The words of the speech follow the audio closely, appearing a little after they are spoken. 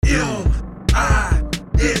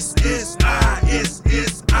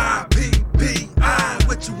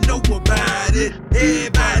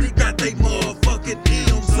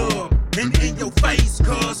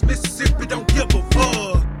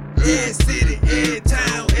every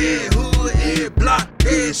town, every hood, every block,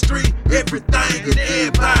 every street, everything and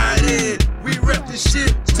everybody. We rep this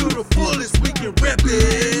shit to the fullest, we can rep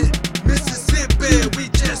it. Mississippi, we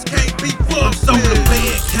just can't be fucked. I'm so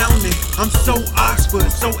LaFayette County, I'm so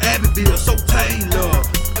Oxford, so Abbeville, so Taylor.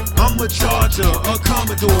 I'm a Charger, a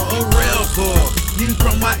Commodore, a Rebel. You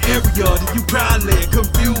from my area, then you probably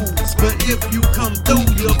confused. But if you come through,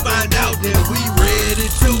 you'll find out that we ready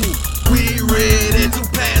to. We ready to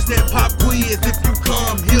pass that pop quiz if you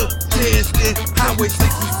come here. Test it, Highway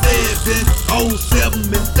 67,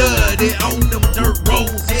 07 and 30 on them dirt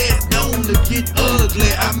roads. Yeah, it's known to get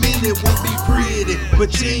ugly. I mean, it won't be pretty,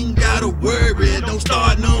 but you ain't gotta worry. Don't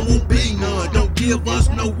start none, won't be none. Don't give us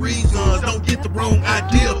no reasons. Don't get the wrong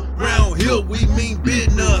idea. Round here, we mean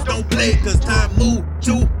business. Don't play, cause time move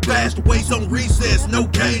too fast. The waits on recess, no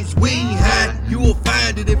games, we ain't hide. You will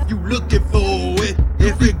find it if you looking for it.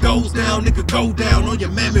 If it goes down, it could go down on your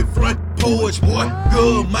mammy front porch, boy.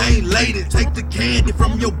 Good main lady, take the candy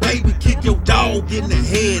from your baby, kick your dog in the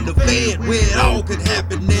head. The Fed, where it all could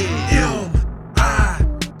happen there.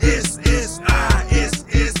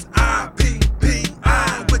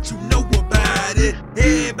 M-I-S-S-I-S-S-I-P-P-I. What you know about it?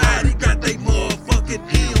 Everybody got they motherfucking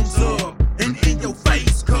M's up and in your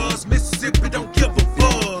face, cause Mississippi don't give a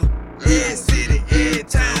fuck. Every city, every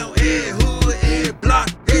town, every hood, every block,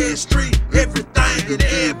 every street, everything and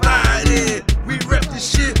everybody. We rep this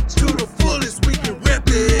shit to the fullest, we can rep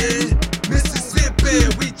it. Mississippi,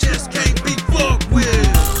 we just can't be fucked with.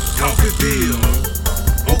 Coffeeville,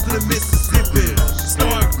 Oakland, Mississippi,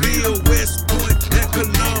 Starkville, West Point, and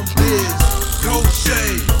Columbus,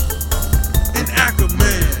 Colchester, and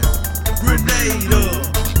Ackerman, Grenada,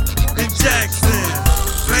 and Jackson,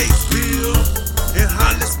 Batesville, and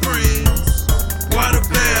Holly Springs, Water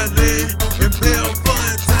Valley, and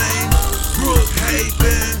Bellefontaine,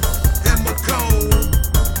 Brookhaven, and Macomb,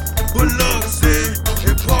 Biloxi,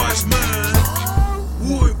 and Parchman,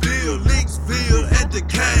 Woodville, Leakesville, and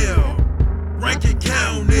DeKalb, Rankin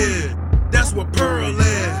County, that's where Pearl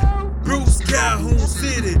at, Bruce, Calhoun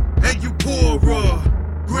City, and Eupora,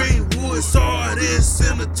 Greenwood, Sardis,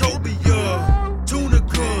 Senatobia,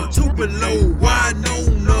 Tunica, Tupelo,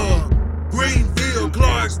 Winona, Greenville,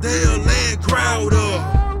 Clarksdale, and Crowder.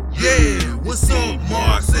 Yeah, what's up,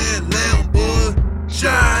 Marks and Lambert?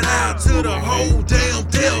 Shout out to the whole damn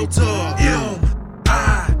Delta.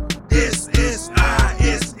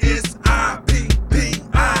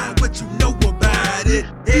 M-I-S-S-I-S-S-I-P-P-I. What you know about it?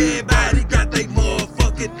 Everybody got they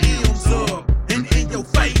motherfucking M's up and in your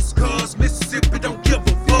face, cause Mississippi don't give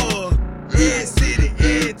a fuck. Every city,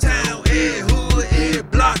 every town, every hood, every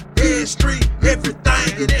block, every street,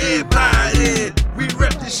 everything and everybody. We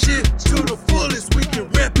rep this shit to the fullest, we can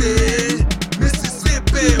rep it.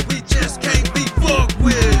 Mississippi, we just can't be fucked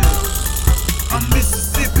with. I'm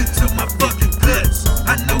Mississippi to my fucking guts.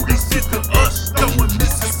 I know they sick of us throwing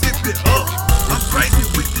Mississippi up. I'm crazy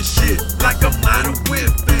with this shit, like I'm out of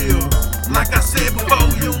Whitfield. Like I said before,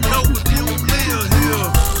 you don't know if you don't live here.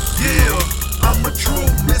 Yeah, I'm a true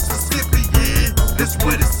Mississippian. That's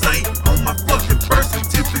what it say on my fucking birth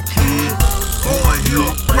certificate. Born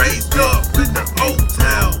here, raised up in the old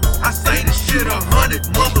town. I say this shit 100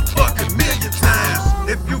 motherfucking million times.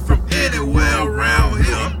 If you from anywhere around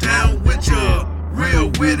here, I'm down with ya.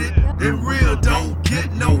 Real with it, and real don't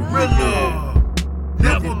get no realer.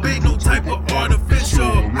 Never be no type of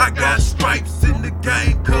artificial. I got stripes in the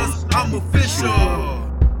game cause I'm official.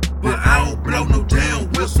 But I don't blow no damn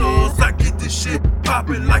whistles. I get this shit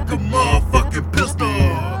poppin' like a motherfucking pistol.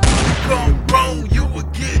 You come wrong, you will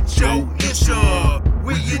get your issue.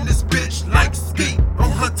 We in this bitch like Skeet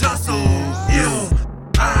on her tussles.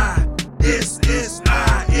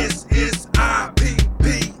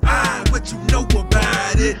 M-I-S-S-I-S-S-I-P-P-I. What you know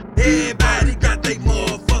about it? Everybody got they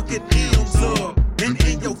motherfucking M's up and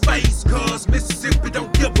in your face, cause Mississippi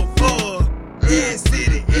don't give a fuck. Every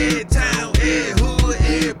city, every town, every hood,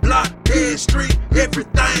 every block, every street,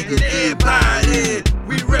 everything and everybody.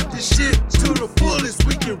 We rep this shit